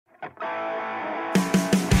And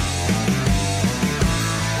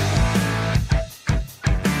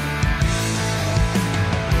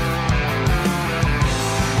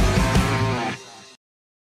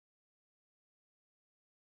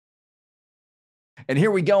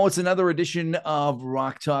here we go. It's another edition of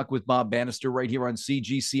Rock Talk with Bob Bannister right here on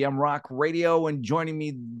CGCM Rock Radio. And joining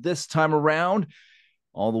me this time around,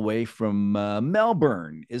 all the way from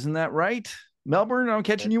Melbourne. Isn't that right? Melbourne, I'm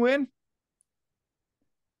catching you in?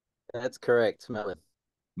 That's correct, Melbourne.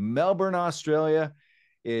 Melbourne, Australia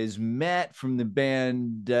is Matt from the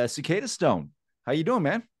band Cicadastone. How you doing,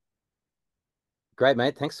 man? Great,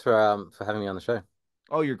 mate. Thanks for having me on the show.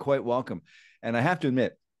 Oh, you're quite welcome. And I have to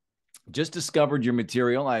admit, just discovered your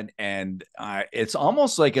material and it's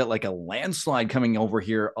almost like a landslide coming over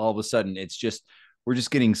here all of a sudden. It's just we're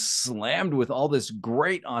just getting slammed with all this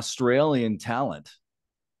great Australian talent.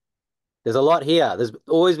 There's a lot here. There's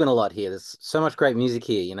always been a lot here. There's so much great music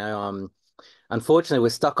here, you know. Unfortunately, we're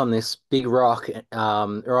stuck on this big rock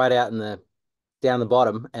right out in the down the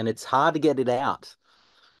bottom, and it's hard to get it out.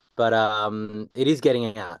 But it is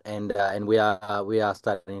getting out, and we are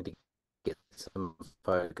starting to get some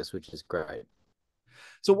focus, which is great.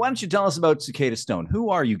 So why don't you tell us about Cicadastone?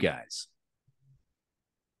 Who are you guys?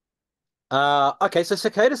 Okay, so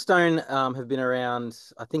Cicadastone have been around,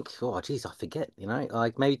 I think, oh geez, I forget, you know,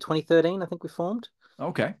 like maybe 2013, I think we formed.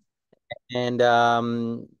 Okay. And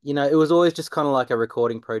you know, it was always just kind of like a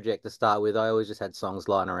recording project to start with. I always just had songs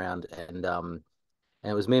lying around, and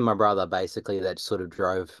it was me and my brother basically that sort of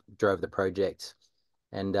drove the project.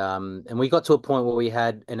 And we got to a point where we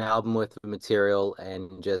had an album worth of material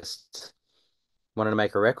and just wanted to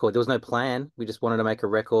make a record. There was no plan. We just wanted to make a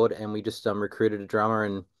record, and we just recruited a drummer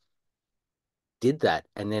and did that.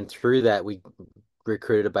 And then through that, we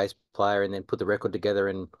recruited a bass player and then put the record together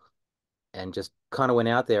and just kind of went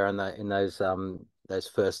out there in those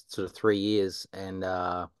first sort of 3 years and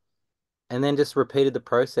then just repeated the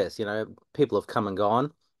process. You know, people have come and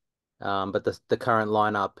gone, but the current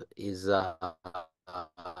lineup is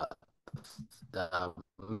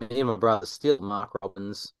me and my brother still, Mark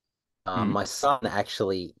Robbins. Mm-hmm. My son,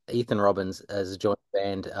 actually, Ethan Robbins, has joined the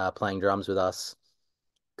band playing drums with us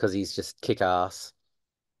because he's just kick ass.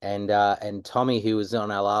 And Tommy, who was on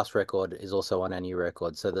our last record, is also on our new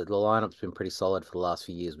record. So the lineup's been pretty solid for the last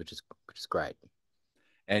few years, which is great.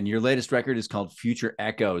 And your latest record is called Future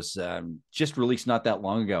Echoes, just released not that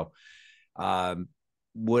long ago.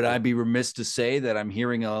 Would I be remiss to say that I'm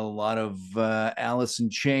hearing a lot of Alice in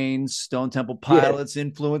Chains, Stone Temple Pilots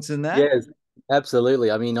influence in that? Yes, absolutely.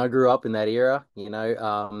 I mean, I grew up in that era, you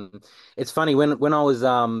know. It's funny when I was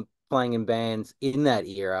playing in bands in that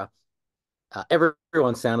era,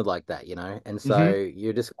 everyone sounded like that, you know. And so Mm-hmm.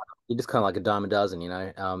 you're just kind of like a dime a dozen, you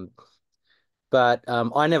know. But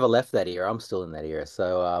I never left that era. I'm still in that era.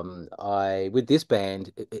 So I with this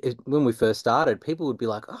band, when we first started, people would be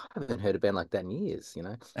like, "Oh, I haven't heard a band like that in years," you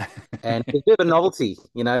know. And it's a bit of a novelty,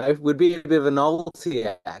 you know. It would be a bit of a novelty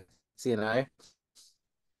act, you know.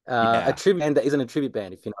 A Yeah. tribute band that isn't a tribute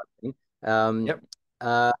band, if you know what I mean. Yep.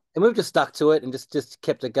 And we've just stuck to it and just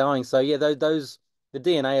kept it going. So yeah, those the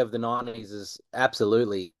DNA of the '90s is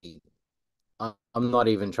absolutely. I'm not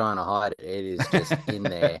even trying to hide it. It is just in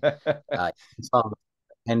there.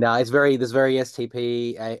 And it's very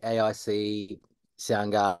STP, AIC,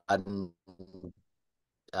 Soundgarden,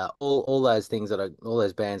 all those things all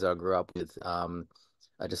those bands that I grew up with are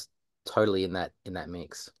just totally in that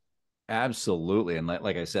mix. Absolutely. And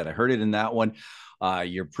like I said, I heard it in that one.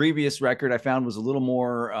 Your previous record I found was a little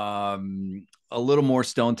more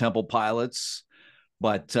Stone Temple Pilots,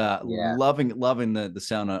 but Yeah. loving the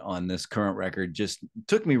sound on this current record just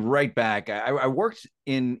took me right back. I worked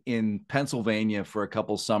in Pennsylvania for a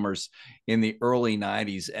couple summers in the early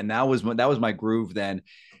 90s, and that was my groove then.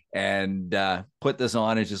 And put this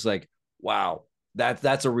on, it's just like, wow,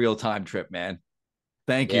 that's a real time trip, man.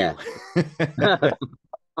 Thank you. Yeah.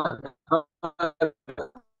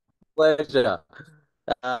 Pleasure.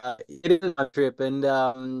 It is my trip, and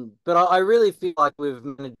but I really feel like we've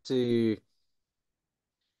managed to,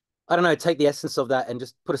 I don't know, take the essence of that and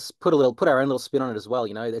just put our own little spin on it as well.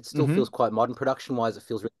 You know, it still Mm-hmm. feels quite modern production wise. It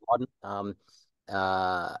feels really modern.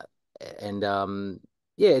 Uh, and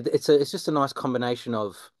yeah, it's just a nice combination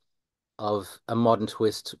of a modern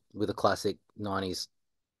twist with a classic '90s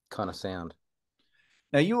kind of sound.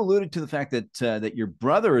 Now you alluded to the fact that your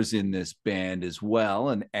brother is in this band as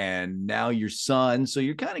well, and now your son. So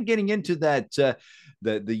you're kind of getting into that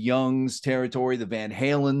the Youngs territory, the Van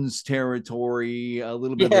Halen's territory, a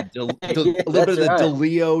little bit of Yeah, yeah, a little bit that's of the right.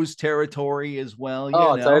 DeLeo's territory as well. You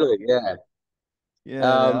Oh, know, totally. Yeah. you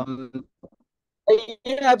know. Um,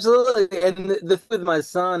 Yeah, absolutely. And with my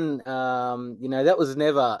son, that was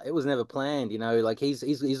never planned. Like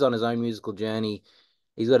he's on his own musical journey.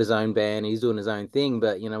 He's got his own band. He's doing his own thing.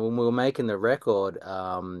 But when we were making the record,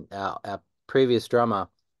 our previous drummer,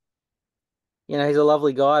 he's a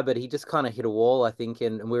lovely guy, but he just kind of hit a wall, I think.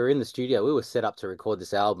 And we were in the studio. We were set up to record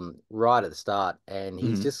this album right at the start, and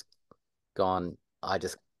he's Hmm. just gone. I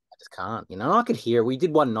just can't. I could hear. We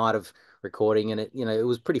did one night of recording, and it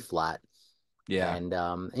was pretty flat, Yeah.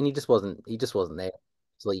 and he just wasn't there,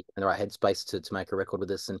 actually in the right headspace to make a record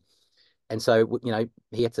with us, and so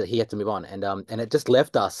he had to move on, and it just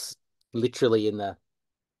left us literally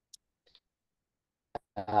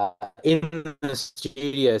uh, in the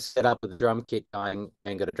studio set up with a drum kit going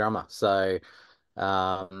and got a drummer. So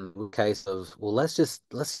case of, well, let's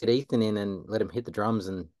get Ethan in and let him hit the drums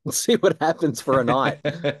and see what happens for a night.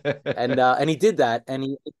 And he did that, and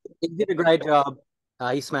he did a great job.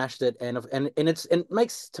 He smashed it, and it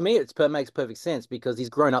makes to me makes perfect sense because he's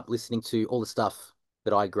grown up listening to all the stuff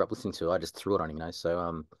that I grew up listening to. I just threw it on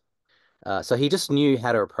him. So he just knew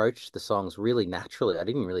how to approach the songs really naturally. I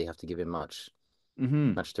didn't really have to give him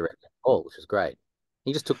Hmm. much direction at all, which was great.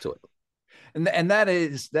 He just took to it. And that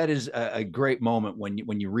is a great moment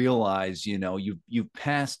when you realize you've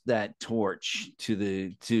passed that torch to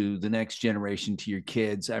the next generation, to your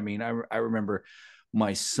kids. I mean, I remember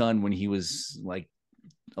my son when he was like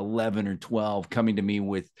 11 or 12 coming to me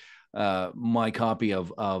with my copy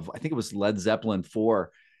of I think it was Led Zeppelin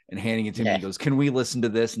 4 and handing it to me. Yeah. He goes, "Can we listen to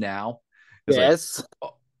this now?" It's like, Yes.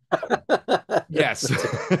 oh, yes.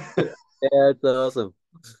 That's yeah, it's awesome.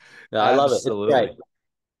 Yeah, I love it. It's great. Absolutely.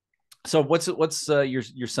 So what's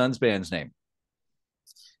your son's band's name?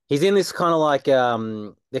 He's in this kind of like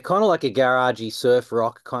they're kind of like a garagey surf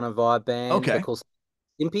rock kind of vibe band. They're Okay. called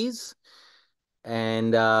Impies,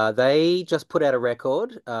 and they just put out a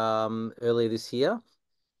record earlier this year,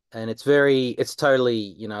 and it's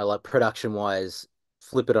totally like production wise,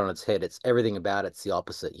 flip it on its head. It's everything about it's the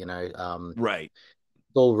opposite. Right.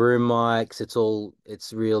 It's all room mics.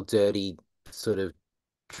 It's real dirty, sort of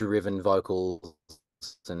driven vocals,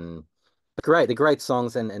 and they're great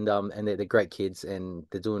songs, and they're great kids, and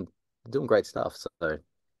they're doing great stuff. So have a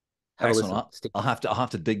Excellent. listen. I'll, Stick. I'll have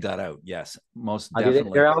to dig that out. Yes, most Their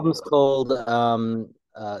definitely. album's called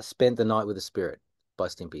 "Spent the Night with the Spirit" by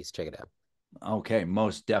Stimpy's. Check it out. Okay,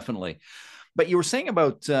 most definitely. But you were saying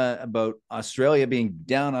about Australia being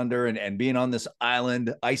down under and being on this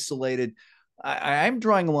island, isolated. I'm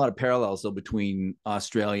drawing a lot of parallels though between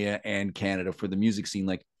Australia and Canada for the music scene.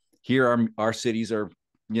 Like here, our cities are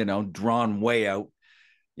drawn way out.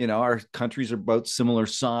 Our countries are about similar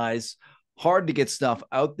size. Hard to get stuff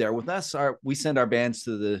out there. With us, we send our bands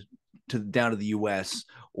to down to the U.S.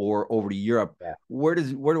 or over to Europe. Yeah. Where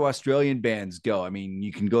do Australian bands go? I mean,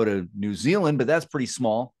 you can go to New Zealand, but that's pretty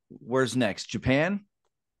small. Where's next? Japan?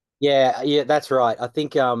 Yeah, yeah, that's right. I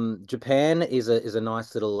think Japan is a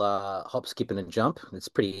nice little hop, skip, and a jump. It's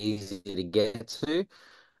pretty easy to get to.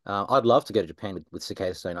 I'd love to go to Japan with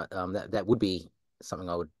Cicadastone. That would be something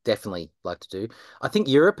I would definitely like to do. I think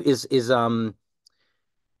Europe is the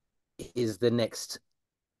next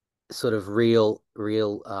sort of real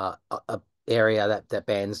area that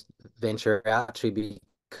bands venture out to,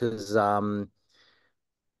 because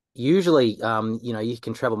usually you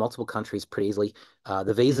can travel multiple countries pretty easily.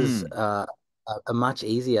 The visas Mm-hmm. are much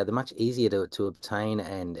easier. They're much easier to obtain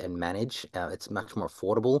and manage. It's much more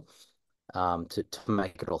affordable to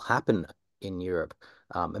make it all happen in Europe.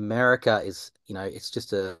 America is,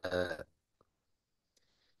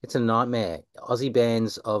 it's a nightmare. Aussie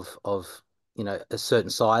bands of a certain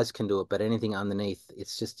size can do it, but anything underneath,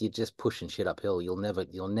 it's just you're just pushing shit uphill. You'll never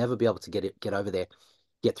be able to get over there,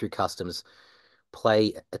 get through customs,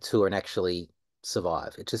 play a tour, and actually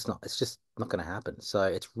survive. It's just not going to happen. So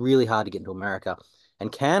it's really hard to get into America,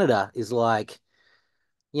 and Canada is like,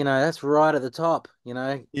 that's right at the top. How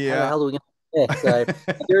the Yeah. hell do we get there? So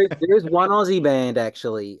there is one Aussie band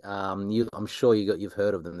actually. I'm sure you've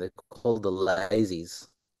heard of them. They're called the Lazies,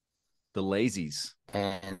 The Lazies.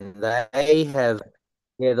 and they have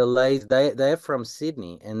yeah the Lays. They're from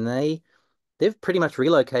Sydney, and they've pretty much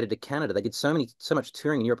relocated to Canada. They did so much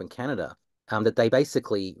touring in Europe and Canada, that they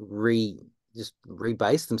basically just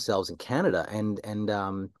rebased themselves in Canada, and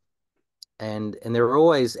they're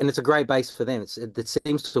always, and it's a great base for them. It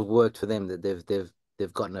seems to have worked for them, that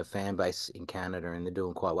they've gotten a fan base in Canada, and they're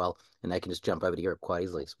doing quite well, and they can just jump over to Europe quite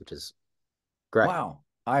easily, which is great. Wow.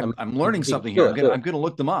 I I'm mean, I'm learning something here. do I'm it, gonna do I'm it. gonna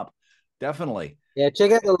look them up. Definitely. Yeah,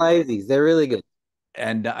 check out the Lazies. They're really good.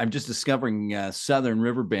 And I'm just discovering Southern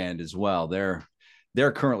River Band as well. They're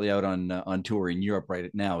currently out on tour in Europe right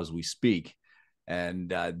now as we speak. and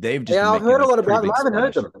they've just been Yeah, I've making heard a a lot pretty about them. big I haven't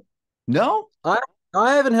heard splash. them. No. I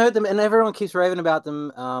I haven't heard them, and everyone keeps raving about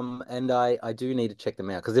them. And I do need to check them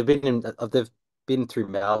out because they've been through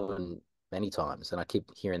Melbourne many times, and I keep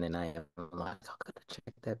hearing their name. I'm like, I gotta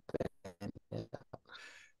check that band out.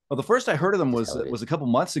 Well, the first I heard of them Just how it was is. a couple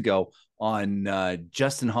months ago on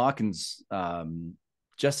Justin Hawkins' YouTube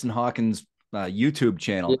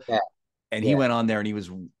channel, Yeah, and he yeah. went on there and he was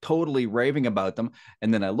totally raving about them.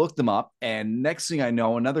 And then I looked them up, and next thing I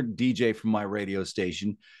know, another DJ from my radio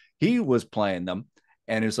station, he was playing them,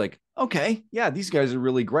 and it was like, okay, yeah, these guys are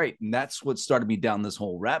really great, and that's what started me down this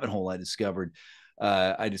whole rabbit hole. I discovered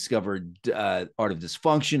Art of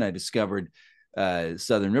Dysfunction. I discovered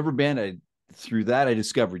Southern River Band. Through that, I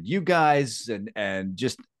discovered you guys, and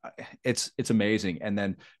just it's amazing. And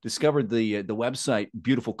then discovered the website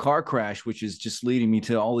Beautiful Car Crash, which is just leading me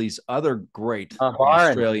to all these other great Byron.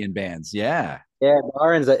 Australian bands. Yeah. Yeah,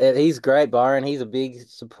 he's great, Byron. He's a big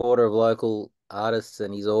supporter of local artists,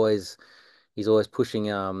 and he's always pushing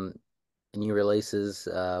new releases.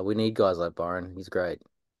 We need guys like Byron. He's great.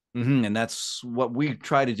 And that's what we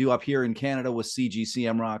try to do up here in Canada with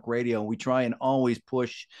CGCM Rock Radio. We try and always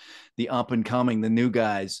push the up and coming, the new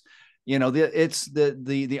guys. You know, it's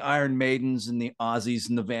the Iron Maidens and the Aussies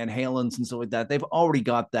and the Van Halens and stuff like that. They've already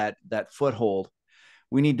got that foothold.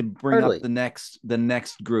 We need to bring up Totally. the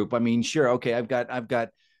next group. I mean, sure, okay, I've got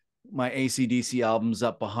my ACDC albums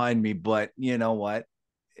up behind me, but you know what?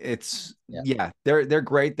 It's Yeah. yeah, they're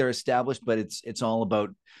great, they're established, but it's all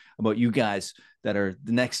about you guys that are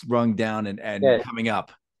the next rung down and Yeah, coming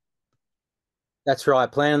up. that's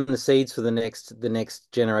right. Planting the seeds for the next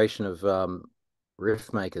generation of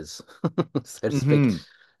riff makers, so to speak.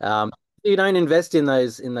 Mm-hmm. If you don't invest in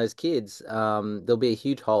those kids, there'll be a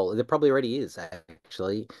huge hole. There probably already is,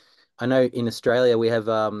 actually. I know in Australia we have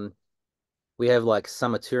like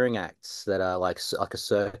summer touring acts that are like a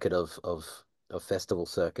circuit of festival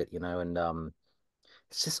circuit, and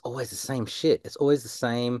it's just always the same shit. It's always the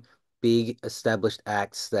same big established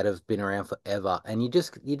acts that have been around forever, and you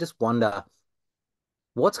just wonder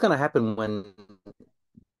what's going to happen when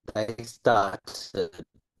they start to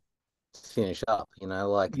finish up.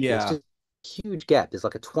 Like there's Yeah, just a huge gap. There's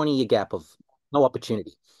like a 20-year gap of no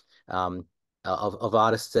opportunity, of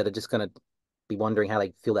artists that are just going to be wondering how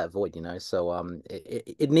they fill that void. So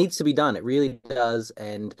it needs to be done. It really does,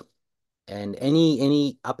 and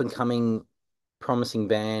any up and coming promising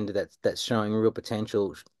band that's showing real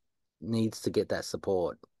potential needs to get that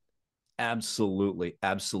support. absolutely,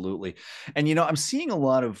 absolutely. And you know, I'm seeing a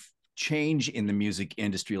lot of change in the music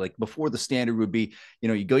industry. Like before, the standard would be, you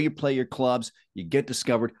know, you go, you play your clubs, you get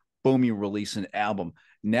discovered, boom, you release an album.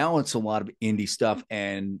 Now it's a lot of indie stuff,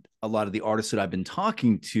 and a lot of the artists that I've been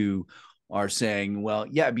talking to are saying, well,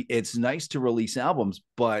 yeah, it's nice to release albums,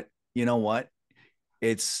 but you know what?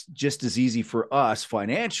 It's just as easy for us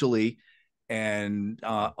financially and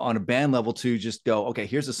on a band level to just go, okay,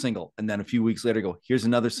 here's a single, and then a few weeks later go, here's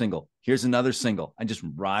another single, and just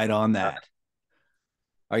ride on that.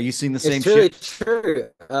 Are you seeing the same It's really shit? true.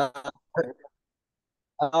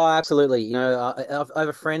 Oh, absolutely. I have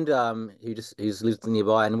a friend who's lives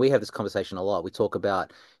nearby, and we have this conversation a lot. We talk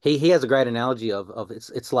about he has a great analogy of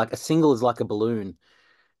it's like a single is like a balloon,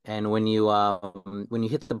 and when you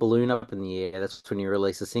hit the balloon up in the air, that's when you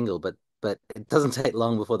release a single. But it doesn't take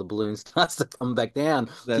long before the balloon starts to come back down.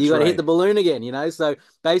 So you That's got to hit right. the balloon again. So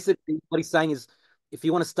basically, what he's saying is, if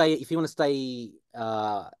you want to stay,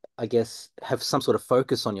 I guess, have some sort of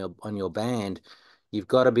focus on your band, you've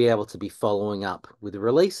got to be able to be following up with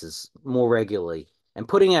releases more regularly and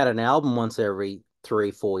putting out an album once every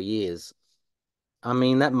 3, 4 years. I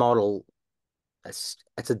mean, that model it's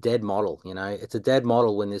a dead model. It's a dead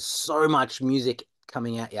model when there's so much music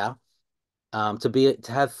coming at you. To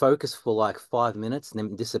have focus for like 5 minutes and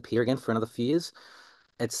then disappear again for another few years,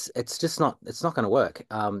 it's just not going to work.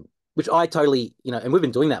 Which I totally, and we've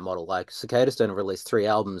been doing that model. Like Cicadastone have released 3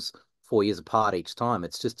 albums 4 years apart each time.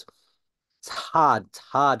 It's hard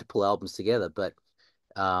to pull albums together. But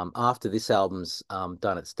after this album's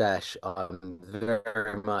done its dash, I'm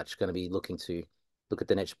very much going to be looking to look at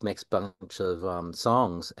the next bunch of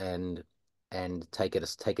songs and take it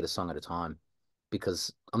a song at a time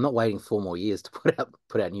because I'm not waiting 4 more years to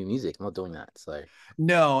put out new music. I'm not doing that. So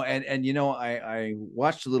No, and you know, I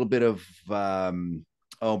watched a little bit of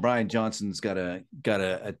Brian Johnson's got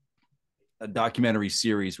a documentary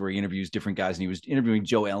series where he interviews different guys, and he was interviewing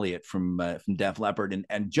Joe Elliott from Def Leppard,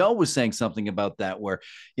 and Joe was saying something about that where,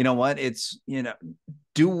 you know what, it's, you know,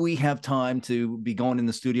 do we have time to be going in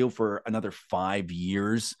the studio for another 5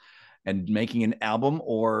 years and making an album,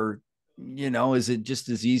 or, you know, is it just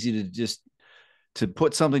as easy to just to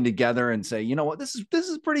put something together and say, you know what, this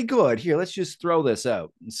is pretty good. Here, let's just throw this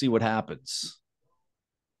out and see what happens.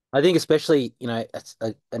 I think especially,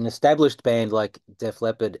 an established band like Def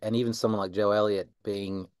Leppard and even someone like Joe Elliott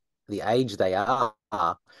being the age they are,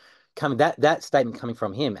 coming that statement coming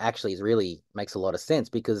from him actually is really makes a lot of sense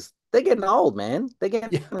because they're getting old, man. They're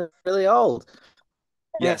getting Yeah. really old.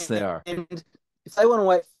 Yes, they are. And if they want to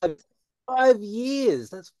wait 5 years,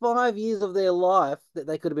 that's 5 years of their life that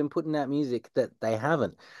they could have been putting out music that they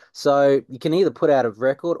haven't. So you can either put out a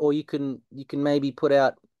record or you can maybe put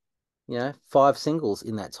out, five singles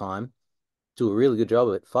in that time, do a really good job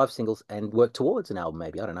of it, five singles and work towards an album,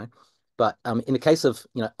 maybe. I don't know. But in the case of,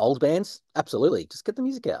 old bands, absolutely. Just get the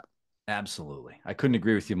music out. Absolutely. I couldn't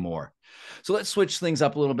agree with you more. So let's switch things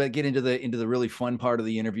up a little bit, get into the really fun part of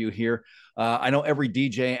the interview here. I know every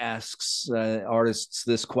DJ asks artists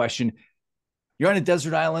this question. You're on a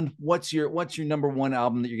desert island. What's your number one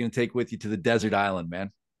album that you're going to take with you to the desert island,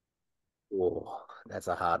 man? Oh, that's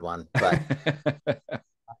a hard one. But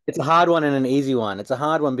it's a hard one and an easy one. It's a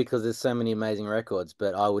hard one because there's so many amazing records,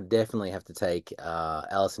 but I would definitely have to take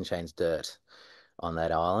Alice in Chains' Dirt on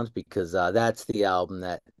that island because that's the album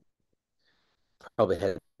that probably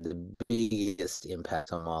had the biggest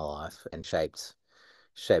impact on my life and shaped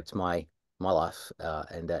my life.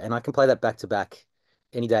 And I can play that back to back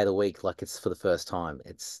any day of the week like it's for the first time.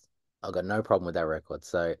 I've got no problem with that record,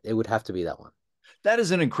 so it would have to be that one. That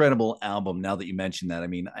is an incredible album. Now that you mentioned that, I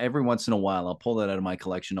mean, every once in a while, I'll pull that out of my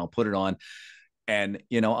collection. I'll put it on, and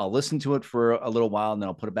I'll listen to it for a little while, and then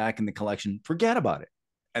I'll put it back in the collection, forget about it,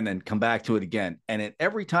 and then come back to it again. And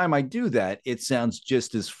every time I do that, it sounds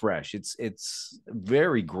just as fresh. It's a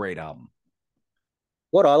very great album.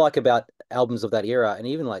 What I like about albums of that era, and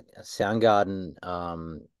even like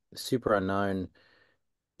Soundgarden, Super Unknown,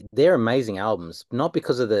 they're amazing albums. Not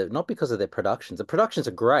because of their productions. The productions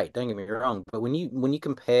are great. Don't get me wrong, but when you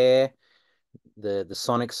compare the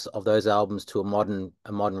sonics of those albums to a modern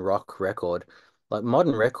rock record, like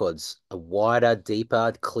modern records are wider,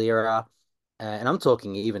 deeper, clearer, and I'm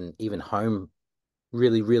talking even home,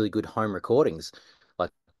 really really good home recordings. Like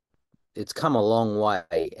it's come a long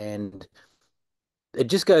way, and it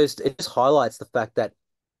just highlights the fact that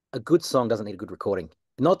a good song doesn't need a good recording.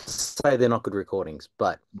 Not to say they're not good recordings,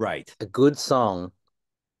 but Right. a good song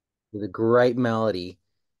with a great melody,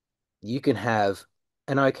 you can have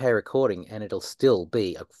an okay recording and it'll still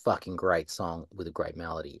be a fucking great song with a great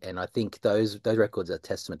melody. And I think those records are a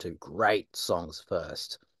testament to great songs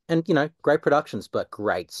first. And great productions, but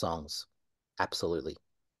great songs. Absolutely.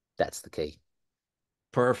 That's the key.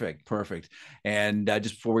 Perfect, perfect. And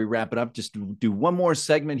just before we wrap it up, just do one more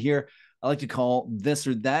segment here. I like to call this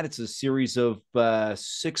or that. It's a series of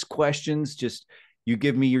 6 questions. Just you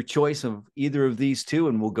give me your choice of either of these two,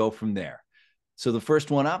 and we'll go from there. So the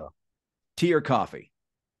first one up: tea or coffee?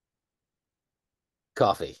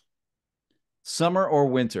 Coffee. Summer or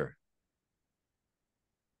winter?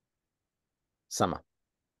 Summer.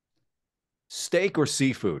 Steak or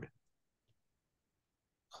seafood?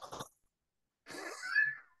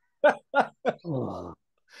 Oh,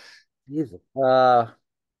 Jesus.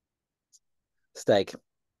 Steak.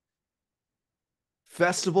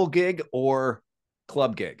 Festival gig or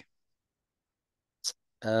club gig?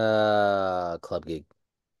 Club gig.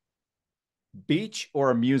 Beach or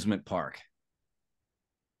amusement park?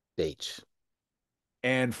 Beach.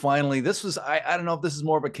 And finally, this was I don't know if this is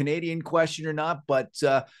more of a Canadian question or not, but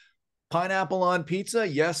pineapple on pizza,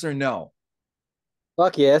 yes or no?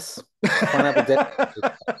 Fuck yes. Pineapple de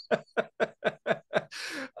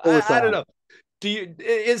all the I don't time. know.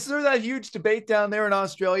 Is there that huge debate down there in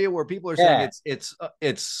Australia where people are saying Yeah,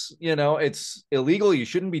 it's illegal, you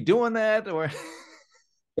shouldn't be doing that, or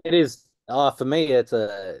it is. For me, it's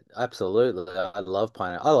a absolutely. I love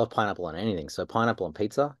pineapple on anything. So pineapple on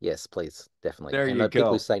pizza, yes, please, definitely. there And you the people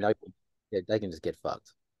who go. say no, yeah, they can just get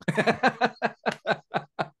fucked.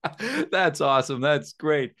 That's awesome. That's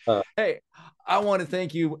great. Uh, Hey, I want to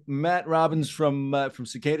thank you, Matt Robbins from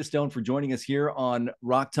Cicadastone, for joining us here on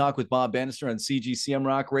Rock Talk with Bob Bannister on CGCM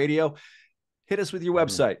Rock Radio. Hit us with your mhm.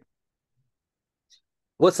 website.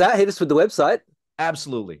 What's that? Hit us with the website.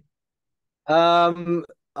 Absolutely. Um,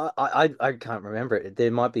 I can't remember it.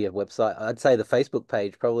 There might be a website. I'd say the Facebook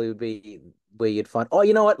page probably would be where you'd find. Oh,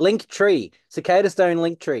 you know what? Linktree, Cicadastone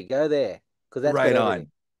Linktree. Go there because that's got Right everything.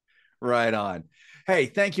 on. Right on. Hey,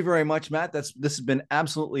 thank you very much, Matt. This has been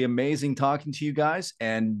absolutely amazing talking to you guys.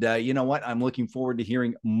 And you know what? I'm looking forward to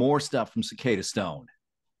hearing more stuff from Cicada Stone.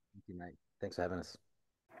 Thank you, mate. Thanks for having us.